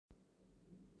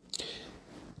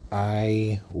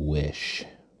I wish,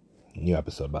 new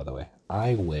episode by the way,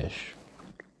 I wish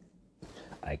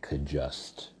I could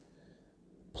just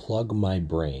plug my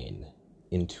brain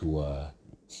into a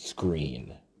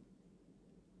screen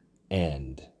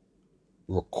and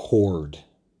record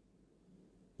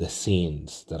the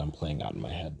scenes that I'm playing out in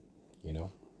my head, you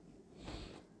know?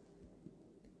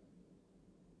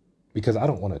 Because I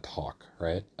don't want to talk,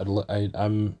 right?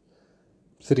 I'm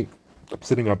sitting, I'm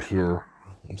sitting up here,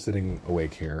 I'm sitting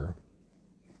awake here,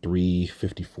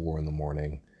 3:54 in the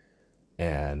morning,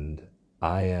 and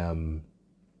I am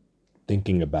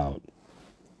thinking about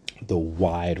the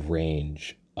wide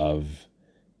range of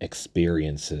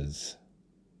experiences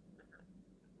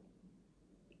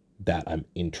that I'm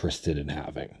interested in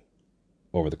having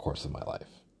over the course of my life,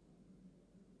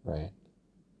 right?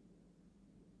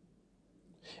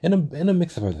 And a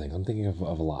mix of other things. I'm thinking of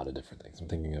a lot of different things. I'm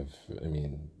thinking of, I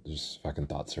mean, just fucking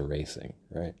thoughts are racing,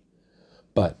 right?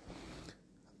 But,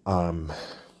 the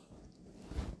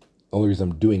only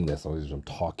reason I'm doing this, the only reason I'm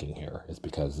talking here is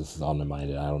because this is on my mind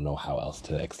and I don't know how else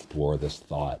to explore this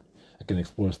thought. I can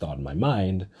explore this thought in my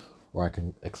mind, or I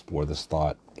can explore this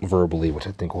thought verbally, which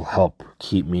I think will help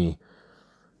keep me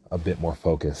a bit more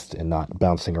focused and not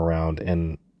bouncing around,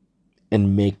 and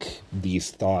make these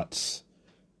thoughts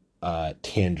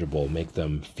tangible, make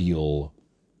them feel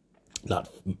not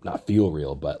feel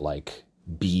real, but like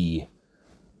be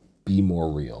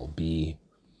more real, be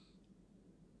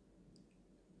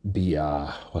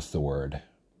what's the word?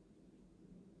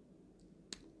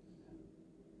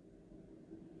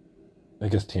 I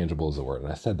guess tangible is the word,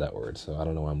 and I said that word, so I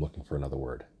don't know why I'm looking for another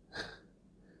word.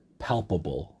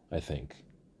 Palpable, I think,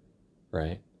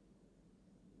 right?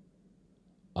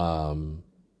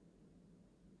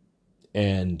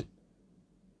 And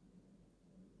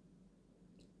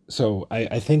so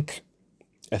I think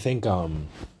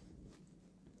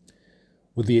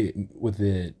with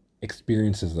the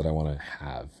experiences that I want to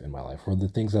have in my life, or the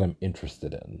things that I'm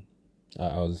interested in,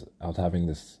 I was having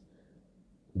this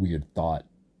weird thought,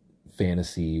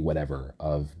 fantasy, whatever,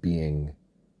 of being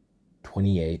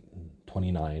 28,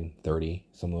 29, 30,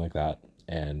 something like that,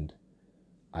 and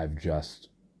I've just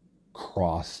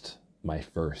crossed my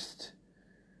first,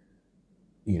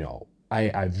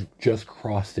 I've just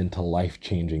crossed into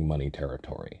life-changing money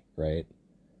territory, right?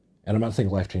 And I'm not saying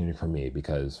life-changing for me,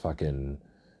 because fucking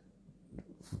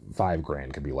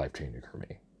 $5,000 could be life-changing for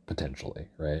me, potentially,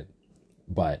 right?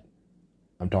 But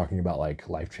I'm talking about like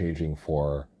life-changing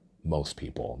for most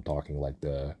people. I'm talking like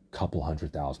the couple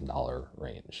 $100,000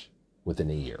 range within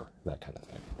a year, that kind of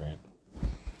thing, right?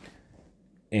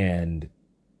 And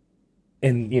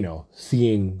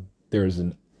seeing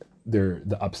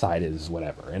the upside is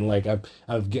whatever, and like I've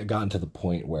gotten to the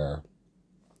point where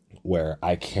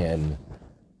I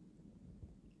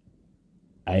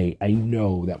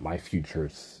know that my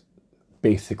future's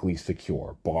basically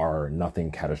secure, bar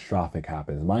nothing catastrophic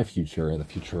happens. My future, and the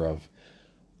future of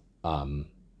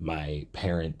my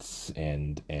parents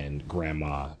and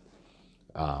grandma,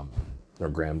 or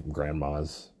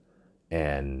grandmas,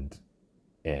 and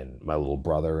my little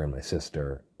brother and my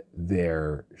sister,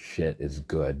 their shit is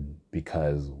good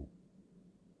because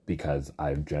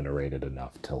I've generated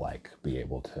enough to like be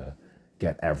able to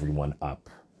get everyone up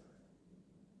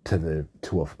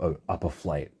up a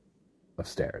flight of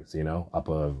stairs, up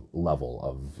a level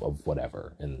of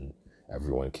whatever, and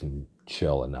everyone can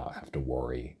chill and not have to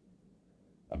worry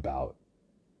about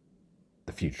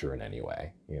the future in any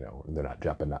way. They're not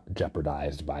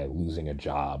jeopardized by losing a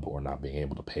job or not being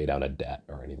able to pay down a debt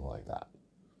or anything like that.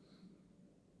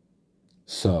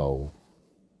 So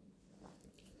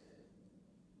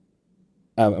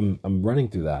I'm running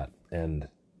through that, and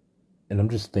I'm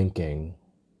just thinking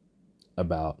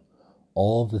about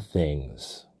all the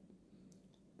things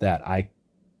that I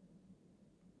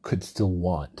could still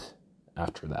want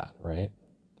after that, right?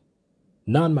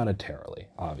 Non-monetarily,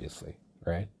 obviously,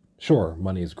 right? Sure,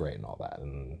 money is great and all that,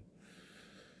 and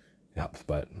helps,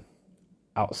 but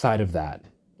outside of that,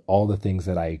 all the things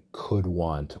that I could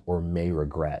want or may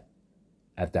regret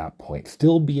at that point,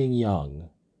 still being young,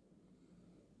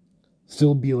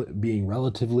 being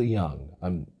relatively young.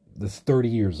 I'm this 30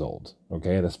 years old,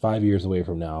 okay? That's 5 years away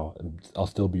from now, and I'll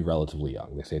still be relatively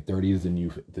young. They say 30 is the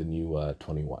new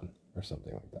 21 or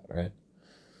something like that, right?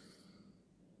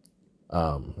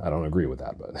 I don't agree with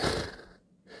that, but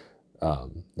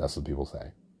that's what people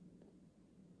say,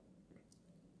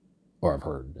 or I've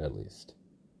heard at least.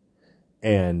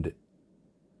 And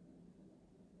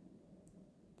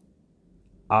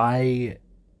I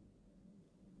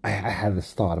had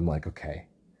this thought. I'm like, okay,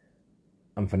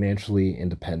 I'm financially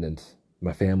independent.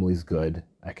 My family's good.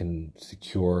 I can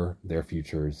secure their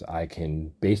futures. I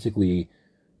can basically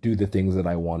do the things that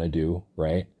I want to do,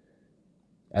 right?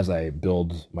 As I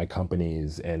build my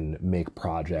companies and make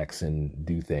projects and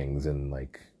do things and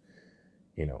like,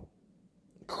 you know,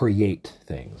 create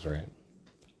things, right?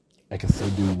 I can still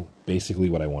do basically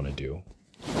what I want to do.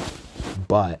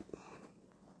 But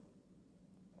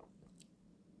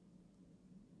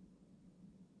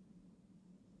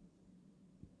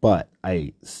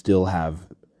I still have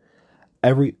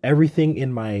everything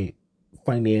in my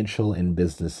financial and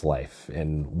business life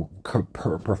and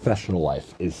professional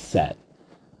life is set,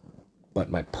 but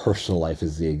my personal life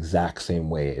is the exact same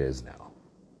way it is now,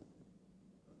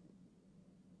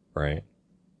 right?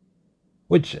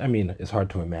 Which, I mean, is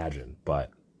hard to imagine, but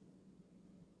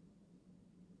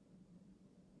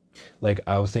like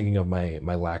I was thinking of my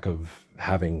lack of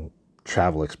having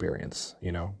travel experience,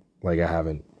 you know? Like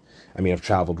I've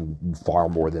traveled far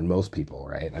more than most people,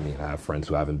 right? I mean, I have friends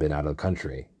who haven't been out of the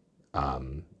country,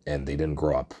 and they didn't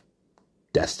grow up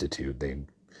destitute. They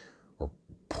were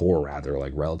poor, rather,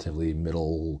 like relatively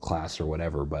middle class or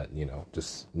whatever, but, you know,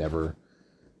 just never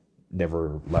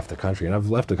left the country. And I've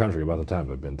left the country about the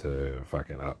times. I've been to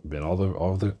been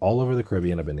all over the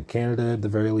Caribbean. I've been to Canada at the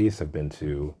very least. I've been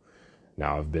to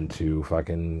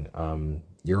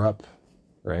Europe,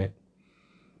 right?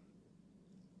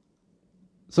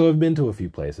 So I've been to a few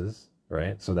places,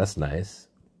 right? So that's nice.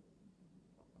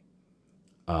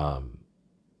 Um,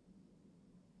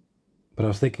 but I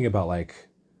was thinking about like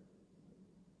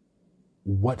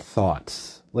what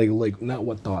thoughts, like not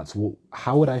what thoughts. Well,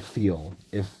 how would I feel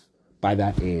if by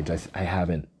that age I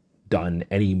haven't done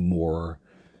any more,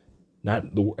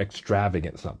 not the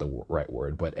extravagant, it's not the right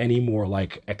word, but any more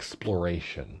like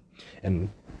exploration. And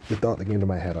the thought that came to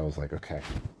my head, I was like, okay,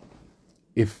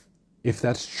 if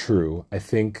that's true, I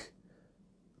think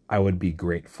I would be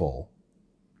grateful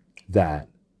that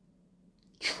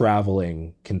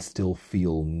traveling can still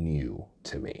feel new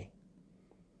to me.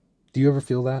 Do you ever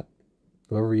feel that?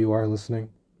 Whoever you are listening?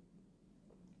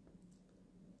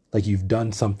 Like you've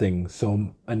done something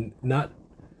so, and not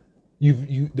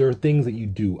there are things that you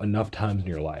do enough times in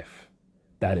your life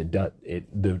that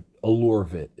the allure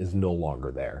of it is no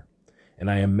longer there. And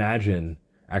I imagine,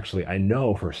 actually, I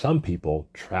know for some people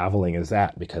traveling is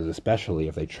that, because especially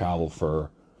if they travel for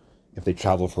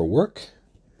work,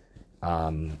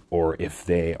 or if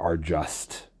they are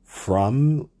just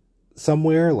from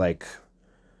somewhere, like,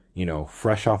 you know,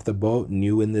 fresh off the boat,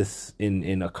 new in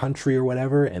in a country or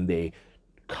whatever, and they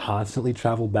constantly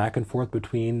travel back and forth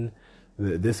between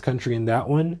this country and that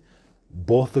one,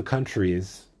 both the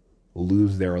countries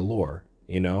lose their allure,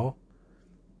 you know?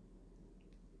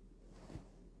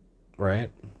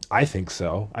 Right? I think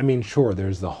so. I mean, sure,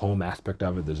 there's the home aspect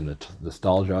of it, there's a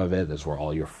nostalgia of it, there's where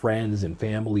all your friends and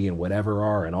family and whatever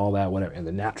are, and all that, whatever, and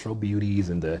the natural beauties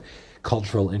and the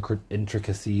cultural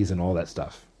intricacies and all that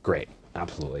stuff. Great,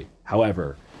 absolutely.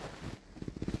 However,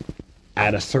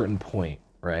 at a certain point,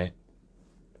 right,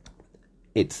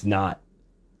 it's not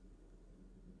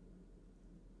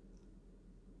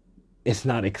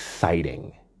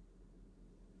exciting,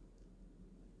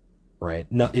 right?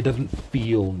 No, it doesn't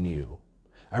feel new.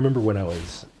 I remember when I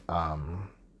was, I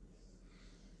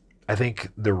think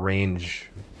the range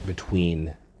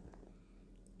between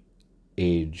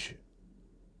age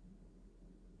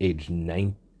age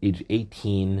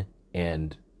 18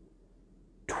 and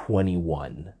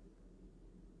 21,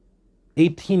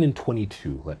 18 and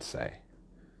 22, let's say,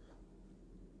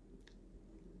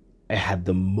 I had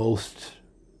the most.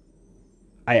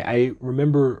 I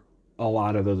remember a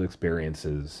lot of those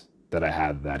experiences that I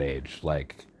had at that age,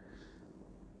 like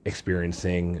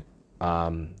experiencing,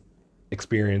 um,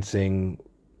 experiencing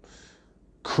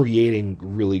creating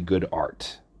really good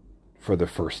art for the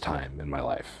first time in my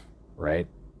life, right?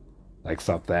 Like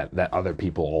stuff that other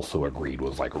people also agreed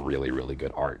was like really, really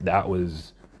good art. That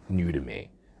was new to me,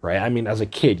 right? I mean, as a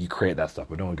kid, you create that stuff,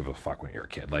 but no one gives a fuck when you're a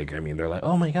kid. Like, I mean, they're like,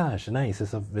 oh my gosh, nice.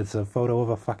 It's a photo of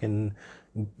a fucking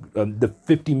the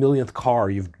 50 millionth car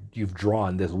you've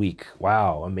drawn this week.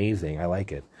 Wow, amazing. I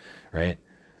like it, right?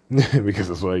 Because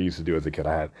that's what I used to do as a kid.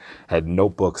 I had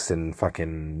notebooks and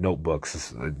fucking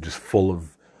notebooks just full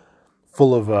of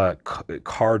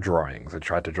car drawings. I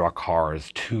tried to draw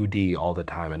cars 2D all the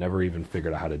time. I never even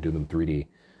figured out how to do them 3D,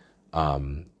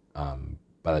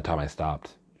 by the time I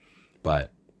stopped.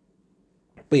 But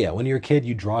yeah, when you're a kid,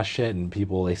 you draw shit and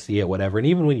people, they see it, whatever. And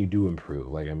even when you do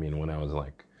improve, like, I mean, when I was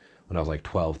like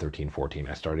 12, 13, 14,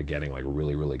 I started getting like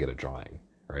really, really good at drawing,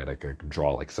 right? I could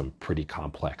draw like some pretty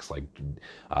complex, like,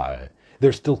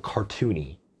 they're still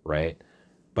cartoony, right?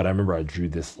 But I remember I drew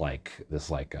this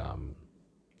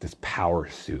power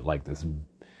suit, like this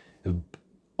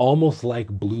almost like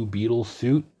Blue Beetle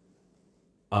suit,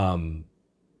 um,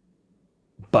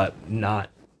 but not,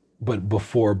 but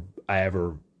before I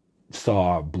ever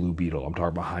saw Blue Beetle. I'm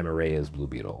talking about Jaime Reyes Blue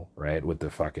Beetle, right? With the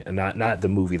fucking, and not the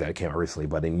movie that came out recently,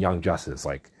 but in Young Justice,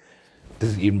 like this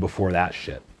is even before that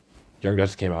shit. Young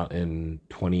Justice came out in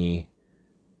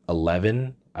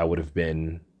 2011. I would have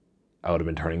been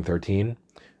turning 13.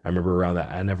 I remember around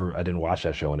that. I didn't watch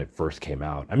that show when it first came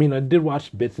out. I mean, I did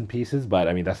watch bits and pieces, but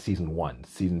I mean, that's season one.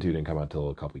 Season two didn't come out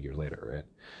till a couple years later, right?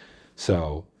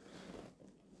 So,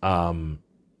 um,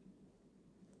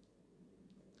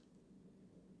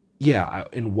 yeah,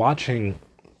 in watching,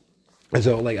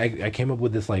 so like I came up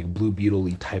with this like Blue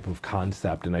Beetle type of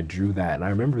concept, and I drew that, and I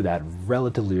remember that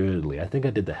relatively vividly. I think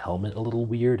I did the helmet a little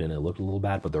weird, and it looked a little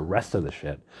bad, but the rest of the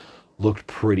shit looked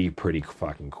pretty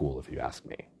fucking cool, if you ask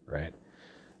me, right?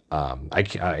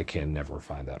 I can never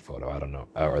find that photo. I don't know,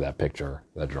 or that picture,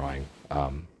 that drawing.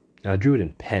 And I drew it in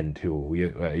pen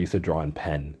too. I used to draw in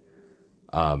pen,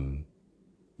 um,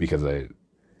 because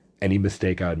any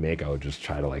mistake I would make, I would just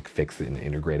try to like fix it and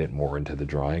integrate it more into the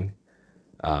drawing.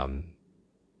 Um,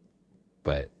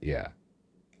 but yeah,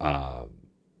 um,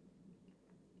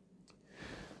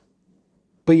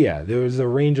 but yeah, there was a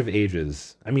range of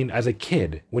ages. I mean, as a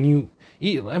kid,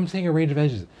 I'm saying a range of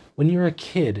ages. When you're a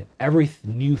kid, every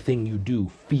new thing you do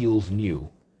feels new,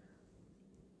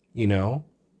 you know,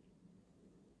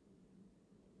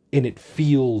 and it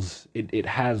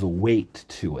has weight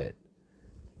to it.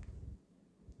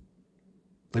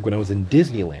 Like when I was in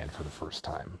Disneyland for the first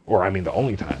time, or I mean the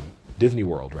only time, Disney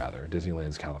World rather.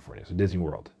 Disneyland's California, so Disney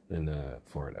World in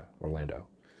Florida, Orlando.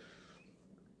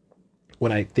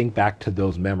 When I think back to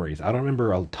those memories, I don't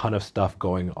remember a ton of stuff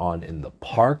going on in the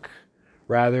park.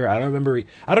 Rather, I don't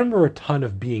remember a ton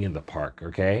of being in the park.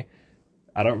 Okay,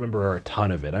 I don't remember a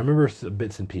ton of it. I remember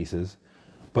bits and pieces,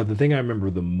 but the thing I remember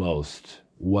the most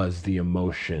was the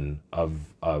emotion of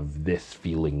this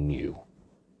feeling new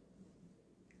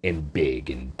and big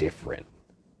and different,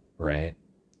 right?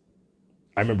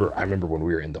 I remember when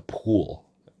we were in the pool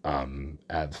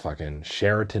at fucking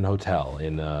Sheraton Hotel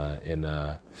in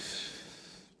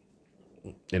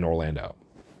Orlando,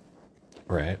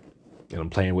 right? And I'm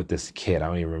playing with this kid. I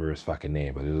don't even remember his fucking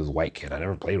name, but it was this white kid. I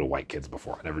never played with white kids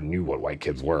before. I never knew what white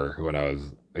kids were when I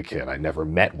was a kid. I never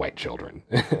met white children.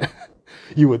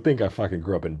 You would think I fucking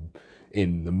grew up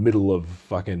in the middle of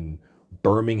fucking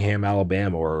Birmingham,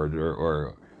 Alabama,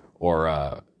 or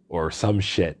some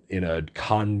shit in a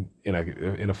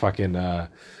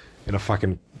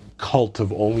fucking cult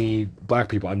of only black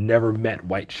people. I've never met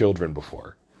white children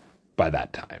before. By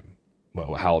that time,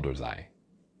 well, how old was I?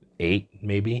 8,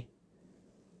 maybe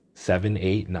 7,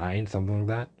 8, 9, something like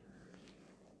that.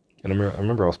 And I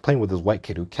remember I was playing with this white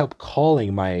kid who kept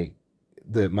calling my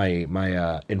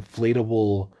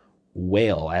inflatable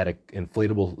whale. I had an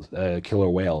inflatable killer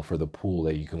whale for the pool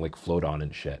that you can like float on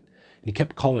and shit. And he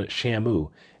kept calling it Shamu.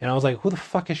 And I was like, who the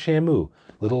fuck is Shamu?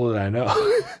 Little did I know.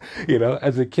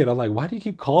 As a kid, I'm like, why do you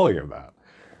keep calling him that?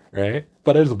 Right?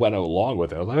 But I just went along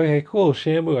with it. I was like, okay, cool,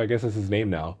 Shamu. I guess that's his name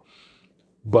now.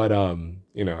 But as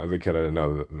a kid, I didn't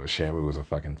know that Shamu was a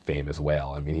fucking famous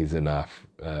whale. I mean, he's in not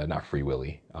Free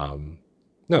Willy. No,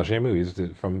 Shamu. He's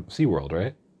from SeaWorld,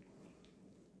 right?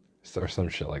 Or some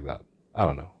shit like that. I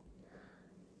don't know.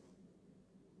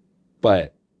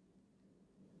 But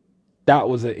that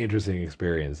was an interesting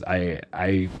experience.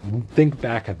 I think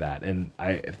back at that, and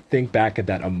I think back at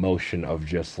that emotion of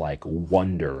just like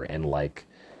wonder and like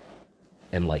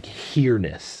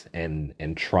here-ness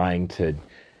and trying to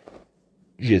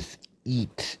just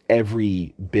eat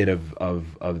every bit of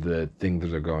the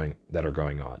things that are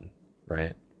going on,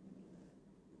 right?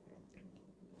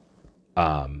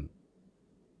 Um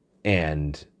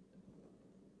and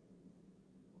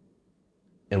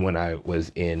and when I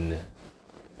was in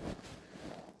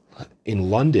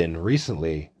London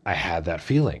recently, I had that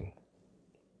feeling,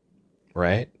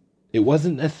 right? It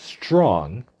wasn't as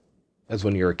strong as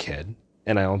when you're a kid,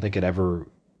 and I don't think it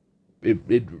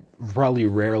probably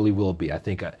rarely will be. I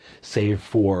think, save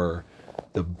for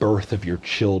the birth of your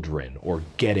children or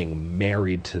getting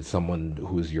married to someone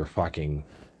who's your fucking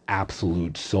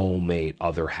absolute soulmate,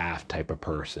 other half type of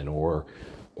person, or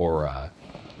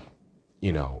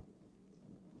you know,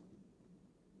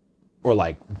 or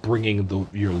like bringing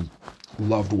your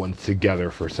loved ones together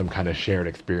for some kind of shared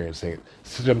experience, and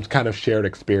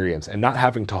not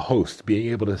having to host,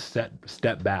 being able to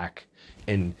step back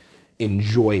and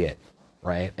enjoy it,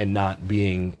 right? And not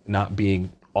being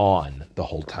on the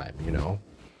whole time,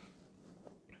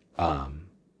 um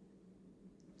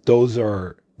those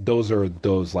are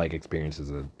those like experiences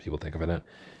that people think of in it.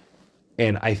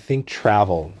 And I think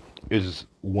travel is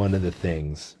one of the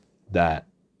things that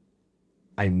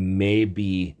I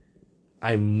might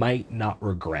not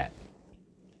regret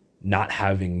not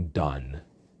having done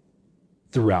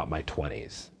throughout my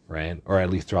 20s, right? Or at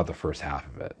least throughout the first half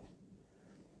of it.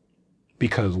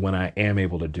 Because when I am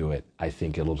able to do it, I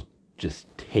think it'll just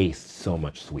taste so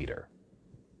much sweeter.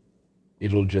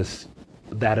 It'll just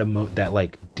that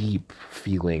like deep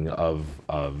feeling of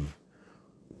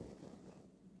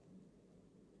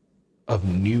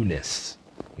newness,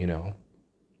 you know?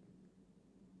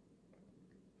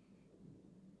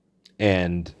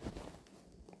 And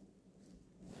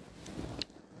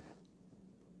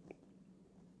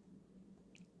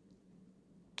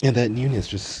that newness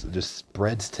just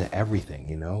spreads to everything,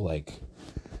 you know? Like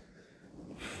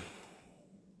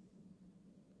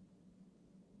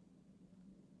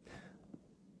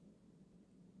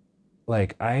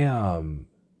I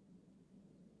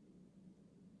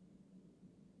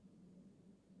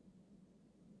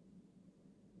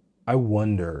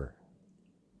wonder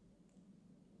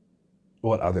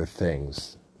what other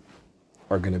things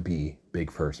are going to be big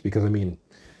first, because I mean,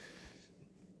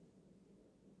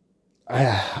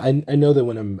 I know that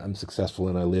when I'm successful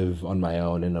and I live on my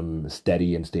own and I'm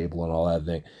steady and stable and all that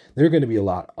thing, there are going to be a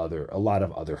lot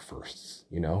of other firsts,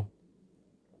 you know.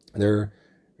 There's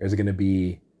going to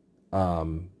be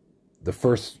the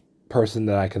first person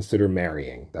that I consider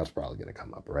marrying. That's probably going to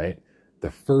come up, right?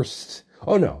 The first,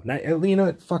 oh no, not, you know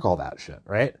what? Fuck all that shit,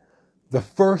 right? The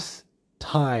first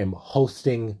time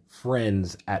hosting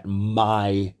friends at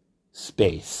my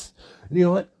space. And you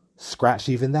know what? Scratch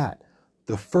even that.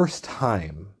 The first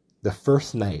time, the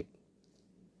first night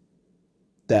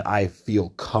that I feel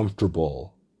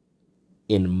comfortable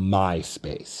in my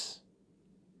space.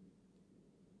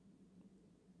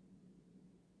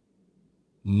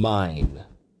 Mine.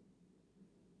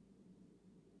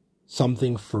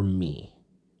 Something for me.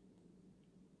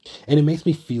 And it makes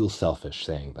me feel selfish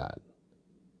saying that.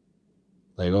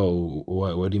 Like, oh,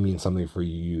 what do you mean something for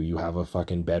you? You have a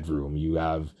fucking bedroom. You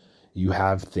have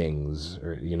things,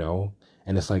 or, you know?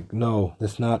 And it's like, no,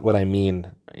 that's not what I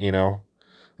mean, you know?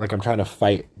 Like, I'm trying to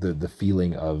fight the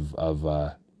feeling of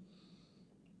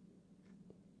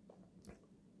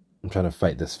I'm trying to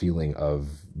fight this feeling of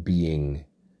being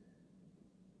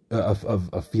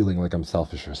of feeling like I'm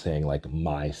selfish for saying like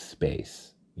my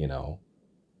space, you know?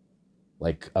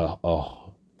 Like a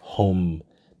home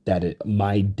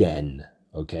my den,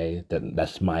 okay?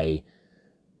 That's my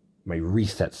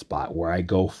reset spot where I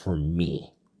go for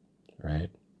me, right?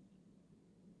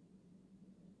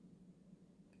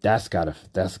 That's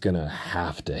gonna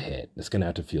have to hit. It's gonna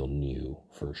have to feel new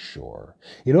for sure.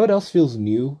 You know what else feels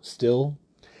new still?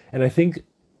 And I think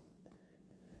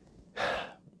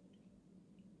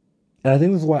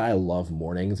this is why I love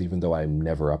mornings, even though I'm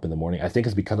never up in the morning. I think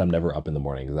it's because I'm never up in the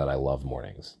mornings that I love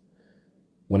mornings.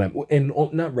 When I'm in,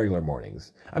 not regular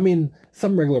mornings. I mean,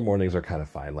 some regular mornings are kind of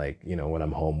fine, like, you know, when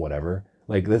I'm home, whatever.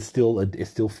 Like, it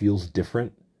still feels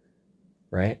different,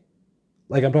 right?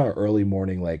 Like, I'm talking early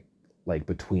morning, like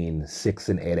between 6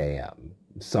 and 8 a.m.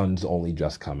 Sun's only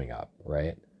just coming up,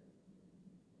 right?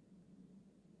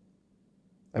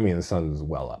 I mean, the sun's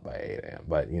well up by 8 a.m.,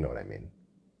 but you know what I mean.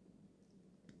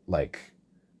 Like,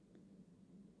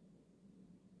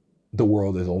 the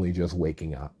world is only just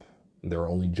waking up. There are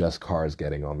only just cars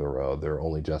getting on the road. There are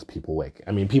only just people waking.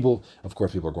 I mean, of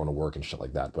course, people are going to work and shit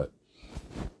like that, but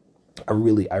I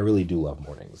really do love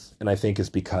mornings. And I think it's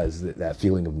because that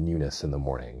feeling of newness in the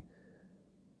morning,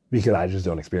 because I just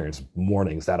don't experience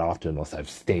mornings that often unless I've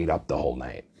stayed up the whole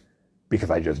night, because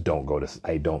I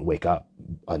don't wake up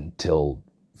until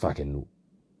fucking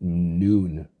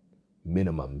noon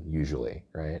minimum usually,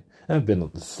 right? I've been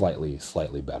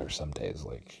slightly better some days,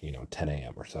 like, you know, 10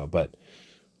 a.m. or so, but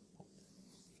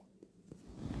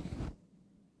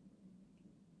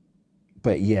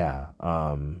yeah,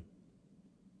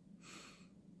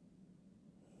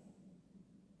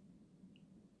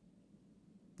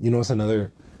 you know, it's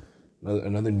another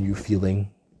new feeling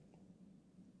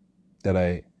that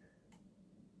I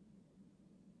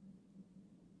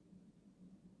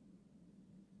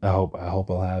hope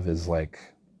I'll have is like,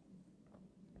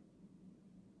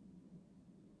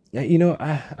 yeah, you know,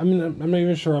 I mean, I'm not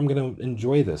even sure I'm gonna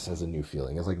enjoy this as a new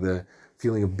feeling. It's like the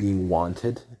feeling of being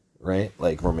wanted, right?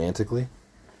 Like romantically.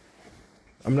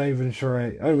 I'm not even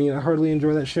sure. I mean, I hardly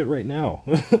enjoy that shit right now.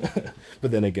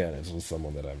 But then again, it's with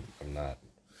someone that I'm not.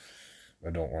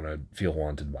 I don't want to feel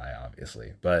wanted by,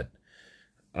 obviously.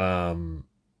 Um,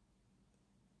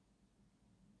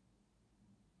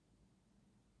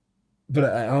 but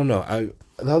I don't know.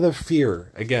 The other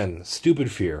fear, again,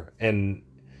 stupid fear, and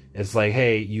it's like,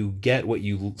 hey, you get what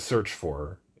you search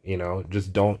for, You know,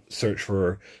 just don't search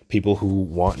for people who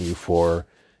want you for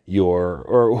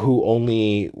or who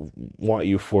only want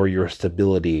you for your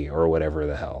stability or whatever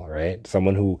the hell, right?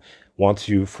 Someone who wants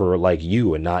you for like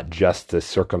you and not just the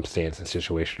circumstance and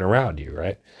situation around you,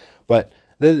 right? But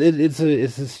it's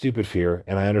a stupid fear,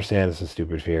 and I understand it's a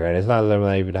stupid fear, and it's not that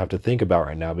I even have to think about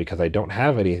right now because I don't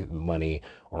have any money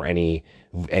or any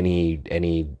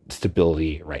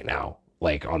stability right now,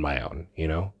 like on my own, you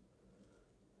know,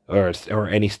 or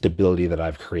any stability that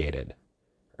I've created,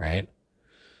 right?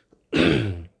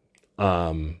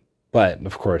 But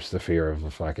of course, the fear of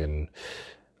the fucking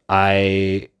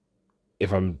I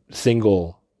if I'm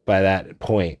single by that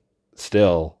point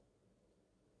still,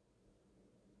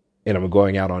 and I'm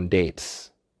going out on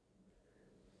dates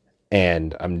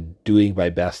and I'm doing my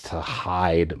best to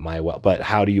hide my wealth. But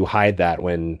how do you hide that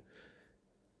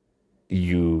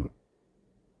you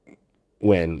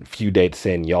when few dates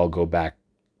in y'all go back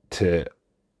to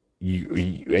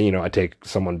you know, I take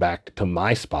someone back to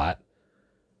my spot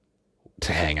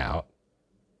to hang out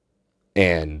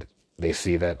and they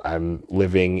see that I'm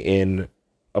living in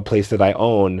a place that I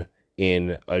own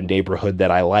in a neighborhood that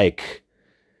I like,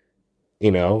 you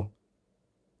know,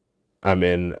 I'm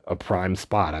in a prime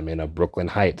spot. I'm in a Brooklyn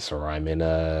Heights or I'm in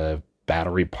a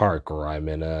Battery Park or I'm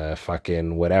in a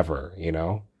fucking whatever, you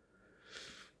know?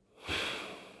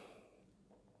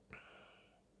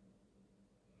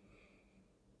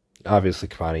 Obviously,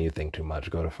 Kavani, you think too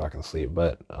much, go to fucking sleep.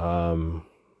 But I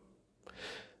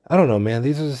don't know, man.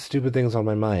 These are the stupid things on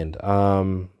my mind.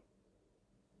 I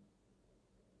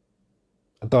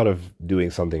thought of doing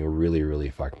something really,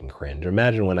 really fucking cringe.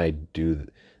 Imagine when I do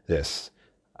this.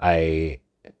 I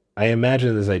I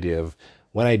imagine this idea of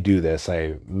when I do this,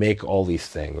 I make all these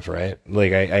things, right?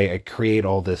 Like I create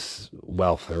all this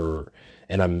wealth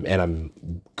and I'm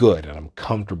good and I'm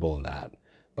comfortable in that,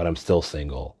 but I'm still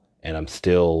single and I'm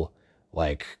still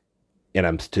like and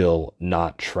I'm still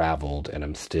not traveled and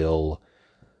I'm still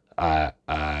uh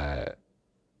uh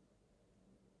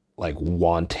like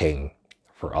wanting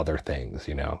for other things,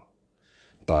 you know?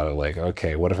 Thought of like,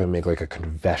 okay, what if I make like a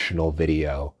confessional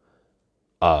video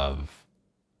of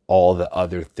all the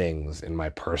other things in my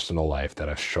personal life that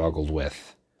I've struggled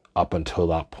with up until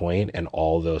that point, and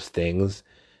all those things,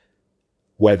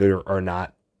 whether or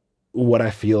not what I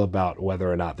feel about whether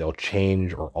or not they'll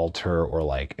change or alter or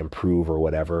like improve or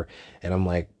whatever. And I'm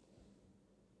like,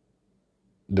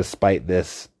 despite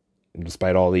this,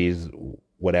 despite all these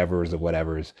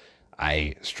whatevers,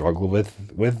 I struggle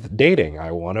with dating.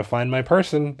 I want to find my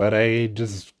person, but I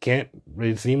just can't.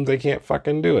 It seems I can't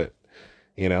fucking do it.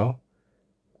 You know,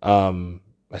 um,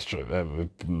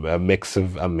 a mix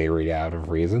of a myriad of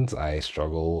reasons. I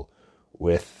struggle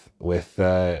with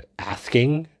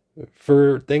asking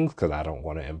for things because I don't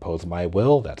want to impose my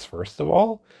will. That's first of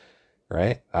all,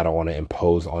 right? I don't want to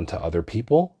impose onto other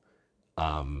people.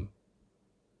 Um,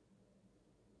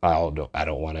 I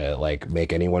don't want to like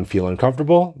make anyone feel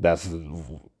uncomfortable. That's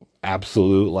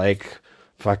absolute like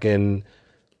fucking.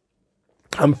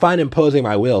 I'm fine imposing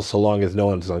my will so long as no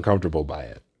one's uncomfortable by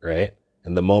it, right?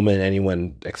 And the moment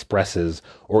anyone expresses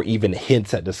or even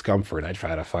hints at discomfort, I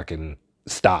try to fucking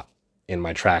stop in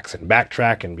my tracks and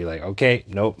backtrack and be like, okay,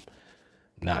 nope,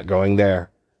 not going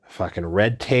there. Fucking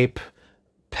red tape,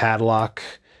 padlock,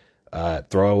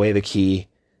 throw away the key,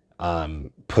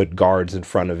 put guards in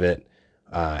front of it,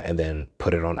 and then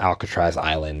put it on Alcatraz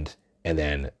Island, and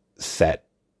then set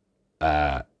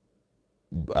uh,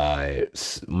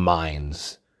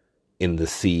 mines in the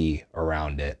sea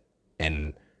around it,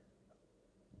 and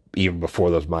even before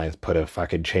those mines, put a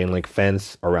fucking chain link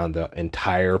fence around the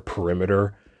entire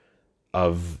perimeter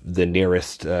of the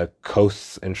nearest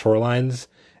coasts and shorelines,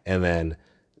 and then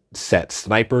set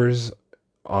snipers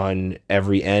on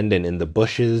every end and in the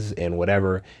bushes and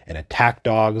whatever, and attack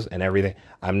dogs and everything.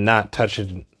 I'm not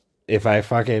touching. If I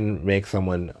fucking make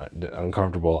someone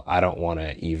uncomfortable, I don't want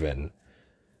to even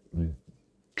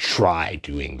try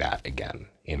doing that again.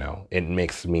 You know, it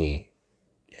makes me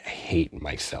hate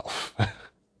myself.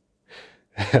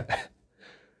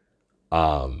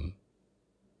 um,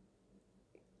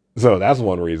 so that's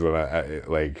one reason I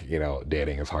like, you know,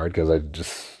 dating is hard because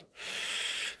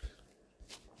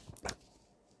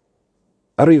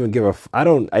I don't even give a. I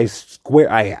don't.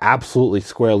 I absolutely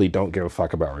squarely don't give a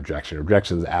fuck about rejection.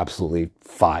 Rejection is absolutely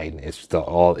fine. It's just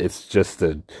all. It's just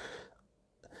the.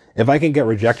 If I can get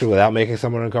rejected without making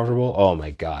someone uncomfortable, oh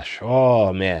my gosh,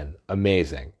 oh man,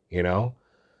 amazing. You know,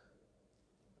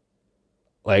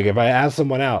 like if I ask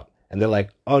someone out and they're like,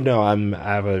 oh no, I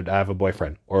have a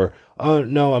boyfriend, or oh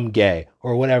no, I'm gay,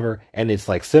 or whatever, and it's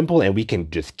like simple, and we can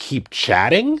just keep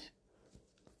chatting.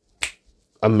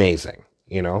 Amazing.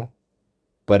 You know.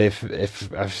 But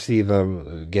if I see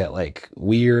them get like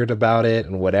weird about it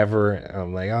and whatever,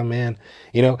 I'm like, oh man,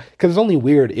 because it's only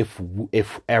weird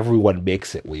if everyone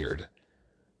makes it weird,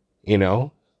 you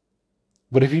know.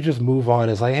 But if you just move on,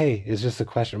 it's like, hey, it's just a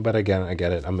question. But again, I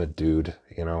get it. I'm a dude,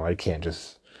 I can't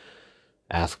just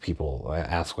ask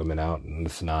women out, and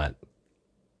it's not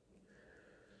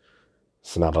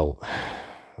a,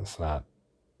 it's not,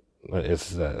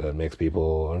 that makes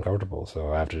people uncomfortable.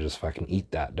 So I have to just fucking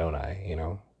eat that, don't I?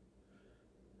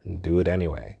 And do it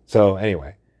anyway. So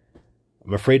anyway,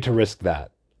 I'm afraid to risk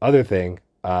that. Other thing,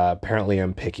 apparently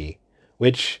I'm picky,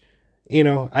 which,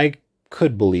 I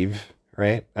could believe,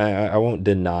 right? I won't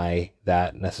deny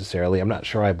that necessarily. I'm not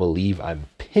sure I believe I'm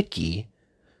picky,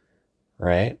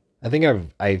 right? I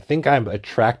think I'm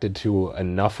attracted to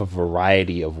enough of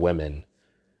variety of women,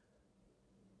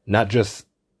 not just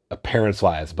appearance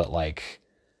wise, but like,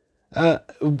 uh,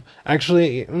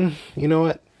 actually, you know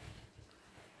what?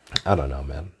 I don't know,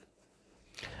 man.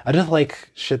 I just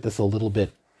like shit that's a little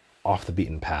bit off the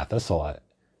beaten path. That's all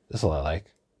I like,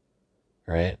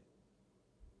 right?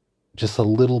 Just a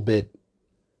little bit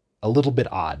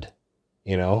odd,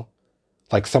 you know?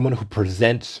 Like someone who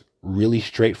presents really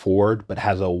straightforward but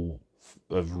has a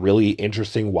really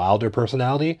interesting, wilder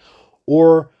personality,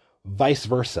 or vice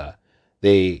versa.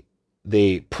 They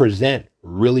they present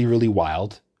really, really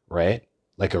wild, right?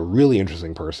 Like a really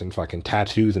interesting person, fucking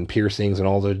tattoos and piercings and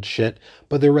all the shit,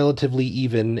 but they're relatively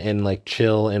even and like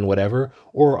chill and whatever,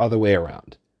 or other way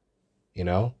around, you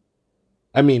know?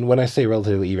 I mean, when I say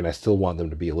relatively even, I still want them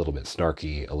to be a little bit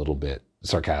snarky, a little bit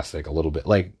sarcastic, a little bit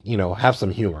like, have some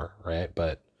humor, right?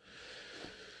 But,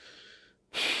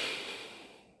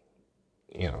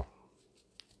 you know,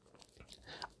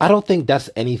 I don't think that's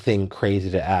anything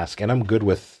crazy to ask. And I'm good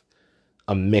with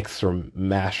a mix or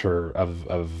masher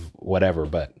of whatever,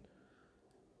 but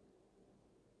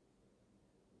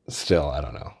still, I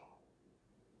don't know.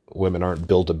 Women aren't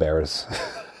Build-A-Bears.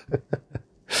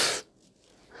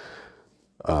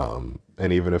 And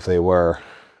even if they were,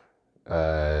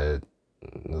 uh,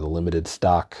 the limited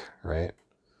stock, right?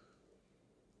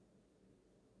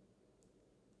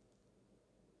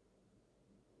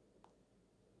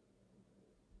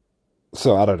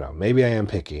 So I don't know. Maybe I am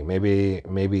picky. Maybe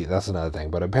that's another thing.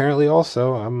 But apparently,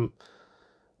 also,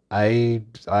 I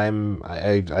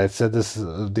said this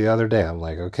the other day. I'm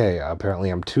like, okay, apparently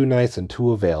I'm too nice and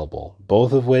too available.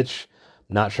 Both of which,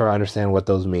 not sure I understand what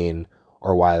those mean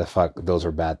or why the fuck those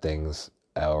are bad things,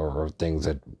 or things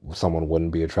that someone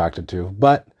wouldn't be attracted to.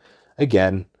 But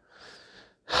again,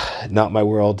 not my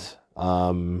world.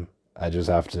 I just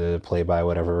have to play by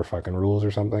whatever fucking rules or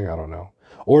something. I don't know,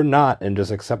 or not, and just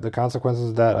accept the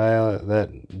consequences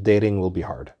that dating will be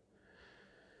hard.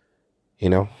 You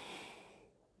know.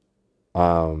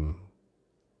 Um,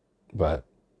 but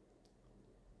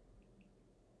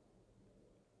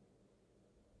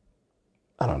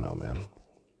I don't know, man.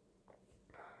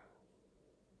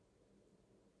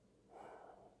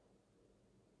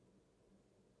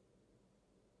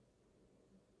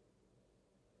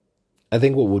 I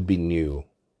think what would be new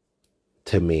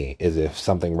to me is if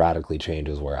something radically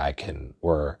changes where I can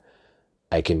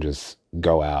just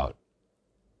go out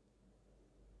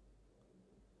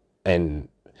and,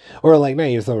 or like, not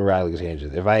even something radically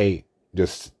changes. If I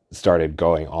just started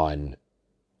going on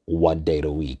one date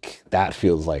a week, that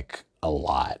feels like a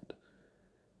lot,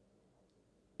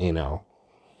 you know?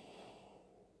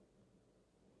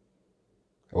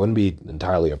 I wouldn't be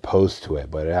entirely opposed to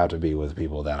it, but it'd have to be with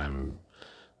people that I'm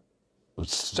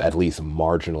at least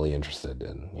marginally interested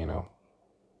in.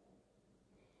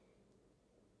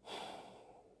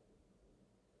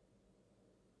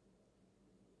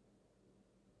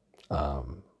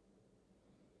 Um,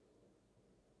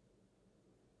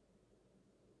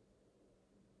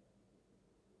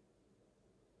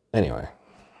 anyway,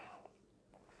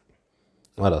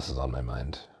 what else is on my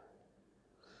mind?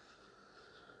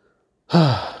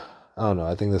 I don't know.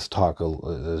 I think this talking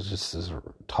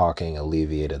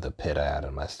alleviated the pit I had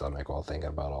in my stomach while thinking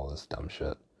about all this dumb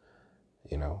shit.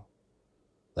 You know,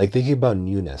 like thinking about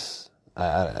newness.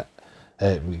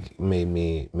 It made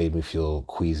me feel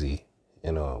queasy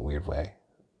in a weird way.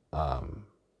 Um,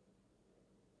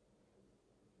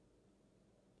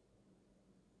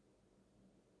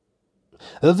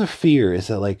 the other fear is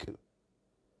that, like,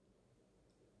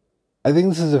 I think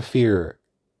this is a fear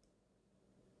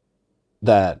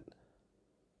that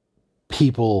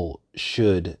people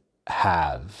should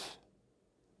have.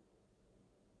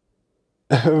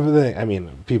 I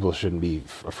mean, people shouldn't be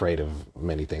afraid of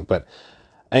many things, but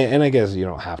and I guess you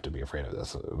don't have to be afraid of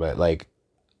this, but like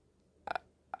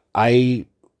I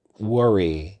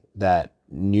worry that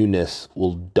newness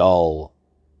will dull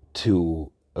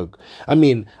to I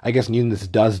mean, I guess newness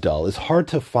does dull. It's hard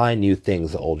to find new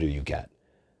things the older you get,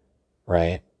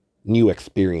 right? New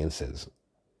experiences.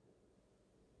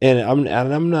 And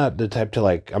I'm not the type to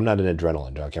like I'm not an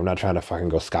adrenaline junkie. I'm not trying to fucking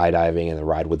go skydiving and then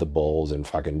ride with the bulls and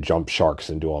fucking jump sharks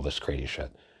and do all this crazy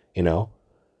shit. You know?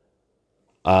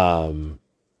 Um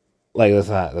like that's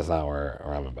not where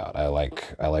I'm about. I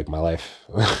like my life.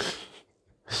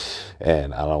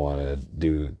 And I don't want to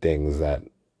do things that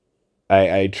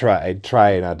I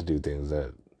try not to do things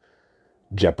that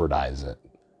jeopardize it,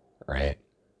 right?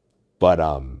 But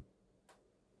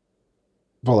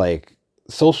but like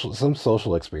some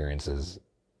social experiences,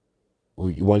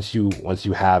 once you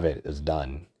have it, it's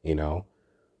done, you know.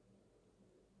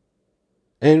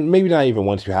 And maybe not even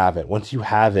once you have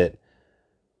it,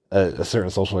 a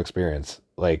certain social experience,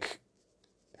 like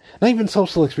not even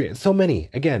social experience, so many,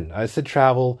 again, I said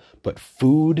travel, but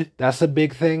food, that's a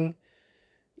big thing,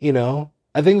 you know.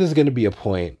 I think there's going to be a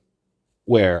point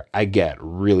where I get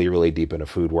really, really deep into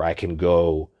food, where I can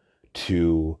go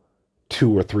to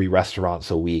 2 or 3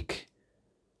 restaurants a week,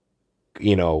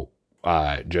 you know,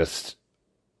 just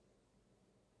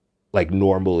like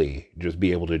normally, just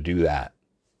be able to do that,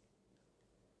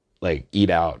 like eat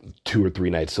out 2 or 3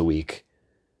 nights a week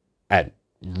at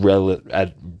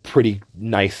at pretty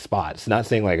nice spots. Not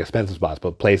saying like expensive spots,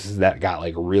 but places that got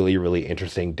like really, really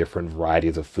interesting, different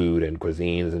varieties of food and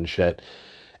cuisines and shit.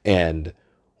 And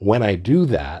when I do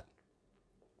that,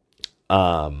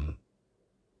 um,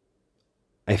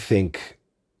 I think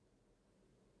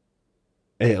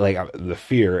the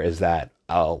fear is that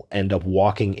I'll end up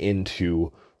walking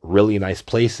into really nice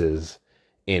places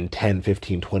in 10,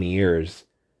 15, 20 years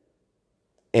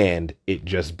and it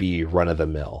just be run of the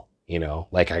mill, you know,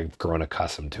 like I've grown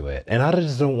accustomed to it. And I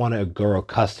just don't want to grow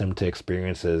accustomed to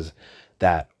experiences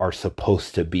that are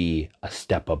supposed to be a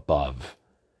step above,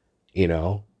 you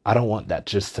know? I don't want that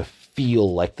just to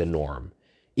feel like the norm,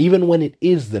 even when it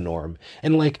is the norm.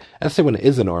 And like, I say when it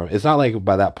is the norm, it's not like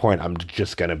by that point I'm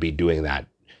just going to be doing that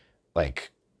like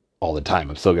all the time.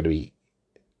 I'm still going to be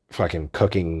fucking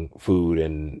cooking food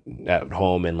and at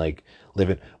home and like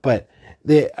living. But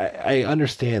I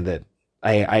understand that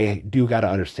I do got to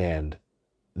understand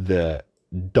the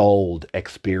dulled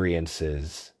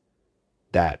experiences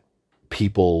that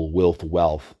people with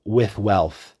wealth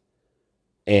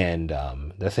and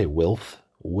did I say wealth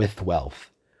with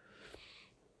wealth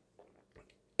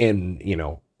and you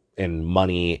know and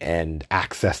money and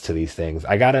access to these things.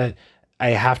 I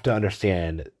have to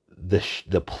understand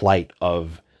the plight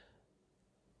of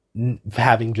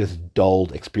having just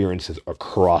dulled experiences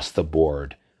across the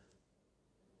board,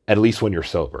 at least when you're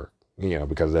sober, you know,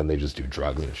 because then they just do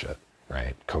drugs and shit,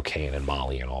 right? Cocaine and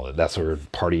Molly and all that. That's where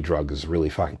party drugs really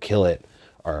fucking kill it,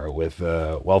 are with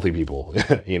wealthy people,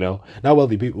 you know? Not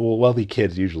wealthy people, well, wealthy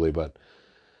kids usually, but,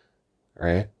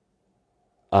 right?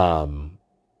 Um,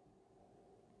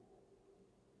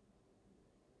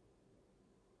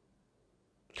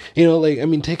 you know, like, I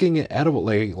mean, taking an edible,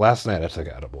 like last night I took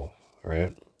an edible,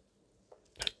 right?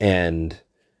 And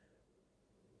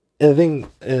the thing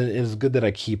is good that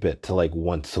I keep it to like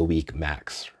once a week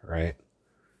max, right?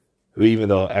 Even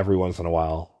though every once in a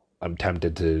while I'm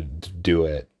tempted to do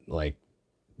it like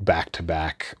back to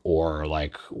back or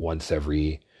like once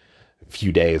every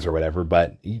few days or whatever,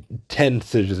 but it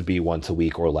tends to just be once a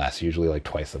week or less, usually like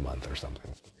twice a month or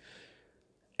something.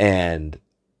 And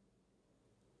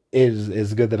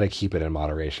it's good that I keep it in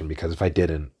moderation, because if I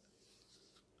didn't,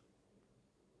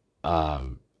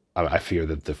 um, I fear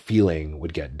that the feeling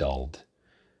would get dulled.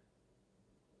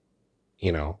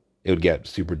 You know, it would get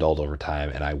super dulled over time,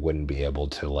 and I wouldn't be able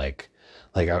to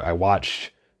I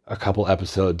watched a couple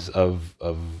episodes of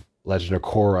Legend of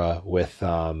Korra with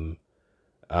um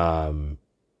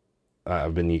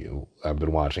I've been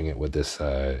watching it with this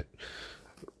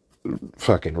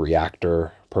fucking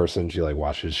reactor person. She like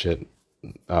watches shit,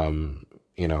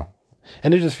 you know,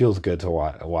 and it just feels good to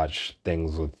watch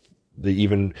things with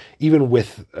even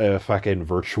with a fucking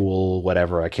virtual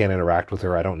whatever. I can't interact with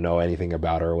her. I don't know anything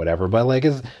about her or whatever. But like,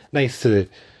 it's nice to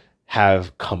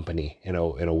have company, you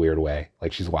know, in a weird way.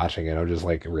 Like she's watching it, I'm just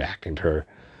like reacting to her.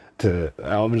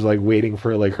 I'm just like waiting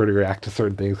for like her to react to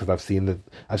certain things, because I've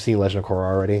seen Legend of Korra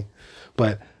already.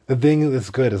 But the thing that's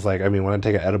good is like, I mean, when I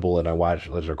take an edible and I watch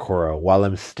Legend of Korra, while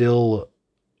I'm still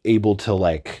able to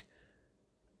like,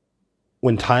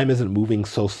 when time isn't moving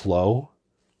so slow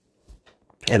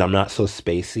and I'm not so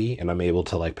spacey and I'm able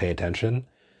to like pay attention,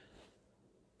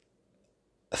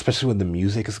 especially when the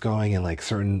music is going and like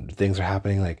certain things are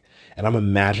happening, like, and I'm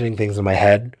imagining things in my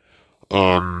head,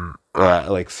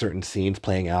 like certain scenes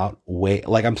playing out, way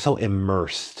like I'm so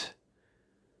immersed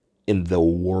in the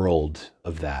world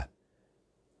of that,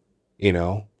 you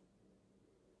know?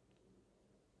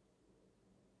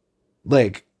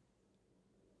 Like,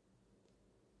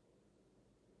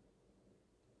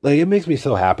 it makes me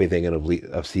so happy thinking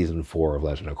of season 4 of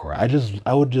Legend of Korra.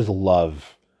 I would just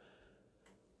love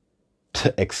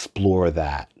to explore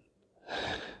that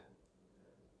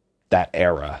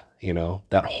era,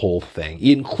 that whole thing,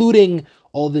 including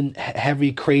all the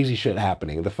heavy, crazy shit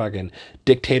happening, the fucking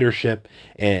dictatorship,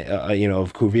 and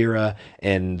of Kuvira,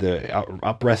 and the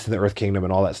uprest of the Earth Kingdom,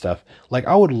 and all that stuff. Like,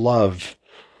 I would love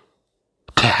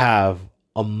to have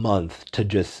a month to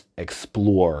just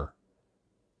explore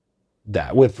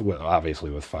that with obviously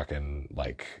with fucking,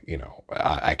 like,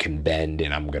 I can bend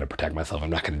and I'm gonna protect myself. I'm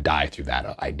not gonna die through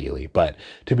that, ideally, but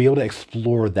to be able to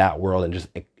explore that world and just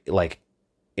like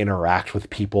interact with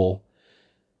people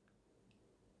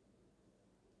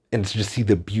and to just see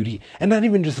the beauty, and not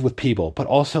even just with people, but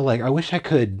also, like, I wish I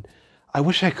could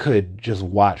just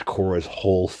watch Korra's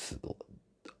whole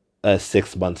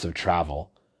 6 months of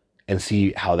travel and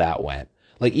see how that went.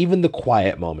 Like, even the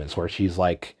quiet moments where she's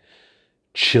like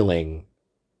chilling,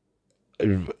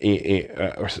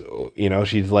 or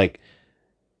she's like,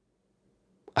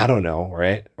 I don't know,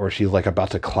 right? Or she's like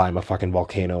about to climb a fucking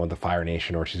volcano in the Fire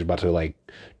Nation, or she's about to like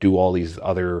do all these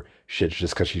other shits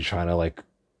just because she's trying to like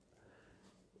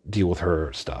deal with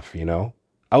her stuff.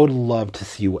 I would love to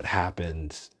see what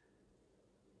happens,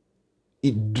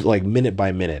 like, minute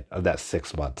by minute of that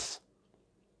 6 months.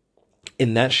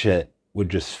 And that shit would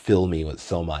just fill me with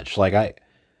so much. Like, I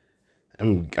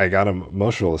got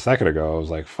emotional a second ago. I was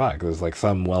like, fuck, there's like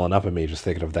something welling up in me just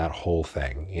thinking of that whole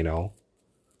thing.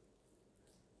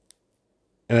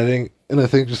 And I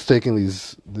think just taking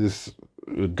this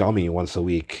gummy once a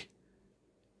week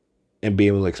and being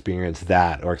able to experience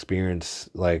that, or experience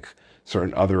like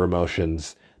certain other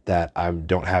emotions that I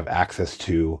don't have access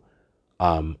to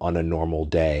on a normal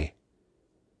day,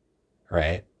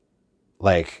 right?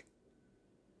 Like,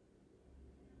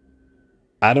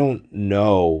 I don't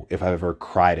know if I've ever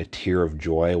cried a tear of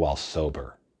joy while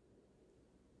sober,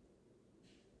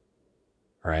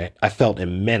 right? I felt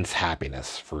immense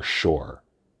happiness for sure,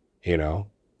 you know?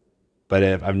 But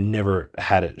I've never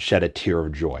had it shed a tear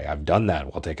of joy. I've done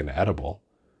that while taking an edible.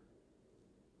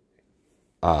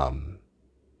 Um,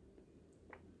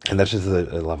 and that's just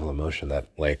a level of emotion that,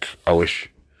 like, I wish,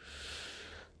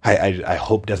 I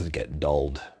hope doesn't get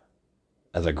dulled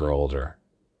as I grow older,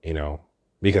 you know?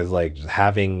 Because, like, just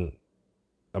having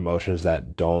emotions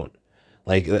that don't,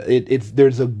 like,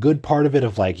 there's a good part of it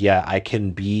of, like, yeah, I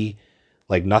can be,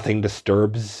 like, nothing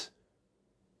disturbs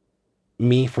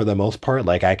me for the most part.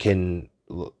 Like, like,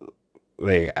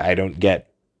 I don't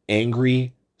get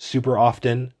angry super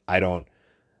often.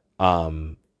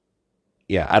 Um,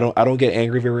 yeah, I don't get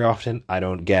angry very often. I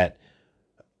don't get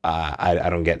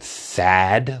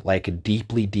sad, like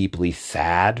deeply, deeply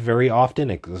sad very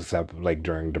often, except like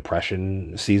during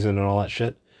depression season and all that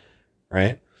shit,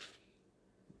 right?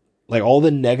 Like, all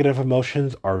the negative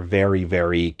emotions are very,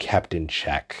 very kept in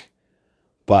check,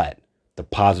 but the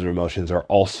positive emotions are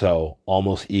also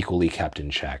almost equally kept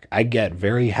in check. I get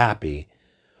very happy,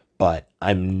 but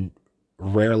I'm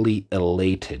rarely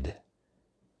elated,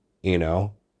 you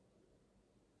know?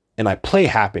 And I play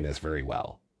happiness very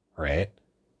well, right?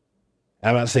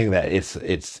 I'm not saying that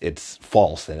it's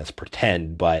false and it's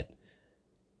pretend, but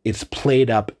it's played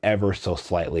up ever so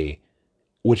slightly,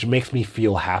 which makes me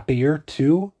feel happier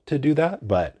too to do that.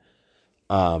 But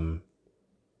um,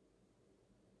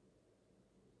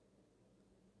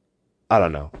 I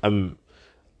don't know.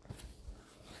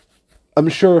 I'm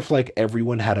sure if, like,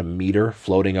 everyone had a meter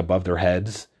floating above their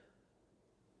heads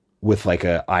with like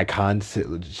a icon,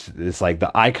 it's like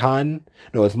the icon.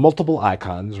 No, it's multiple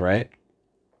icons, right?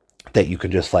 That you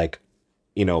can just, like,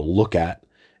 look at,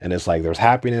 and it's like there's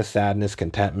happiness, sadness,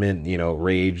 contentment,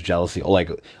 rage, jealousy, like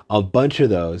a bunch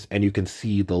of those, and you can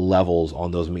see the levels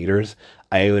on those meters.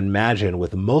 I imagine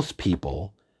with most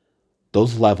people,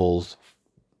 those levels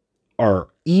are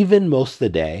even most of the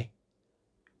day,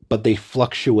 but they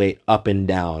fluctuate up and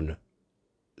down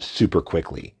super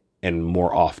quickly and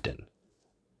more often,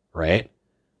 right?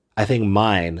 I think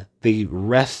mine, they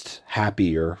rest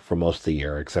happier for most of the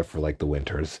year, except for like the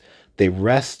winters. They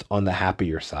rest on the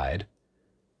happier side,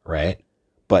 right?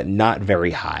 But not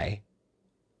very high.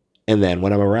 And then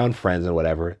when I'm around friends and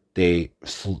whatever, they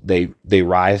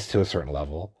rise to a certain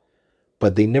level,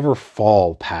 but they never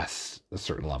fall past a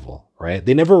certain level, right?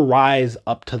 They never rise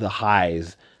up to the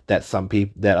highs that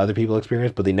other people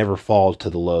experience, but they never fall to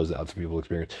the lows that other people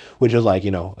experience, which is like,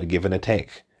 a give and a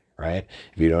take, right?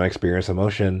 If you don't experience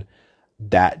emotion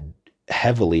that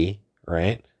heavily,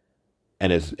 right?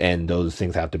 and those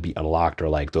things have to be unlocked, or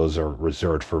like those are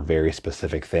reserved for very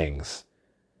specific things,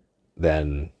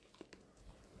 then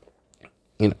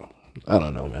I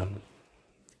don't know, man.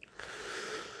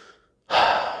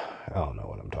 I don't know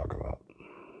what I'm talking about.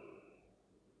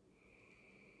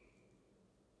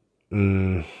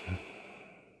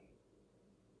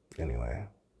 Anyway,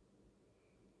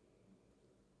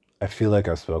 I feel like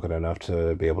I've spoken enough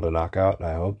to be able to knock out,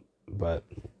 I hope, but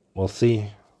we'll see.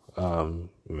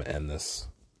 End this.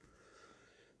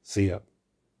 See ya.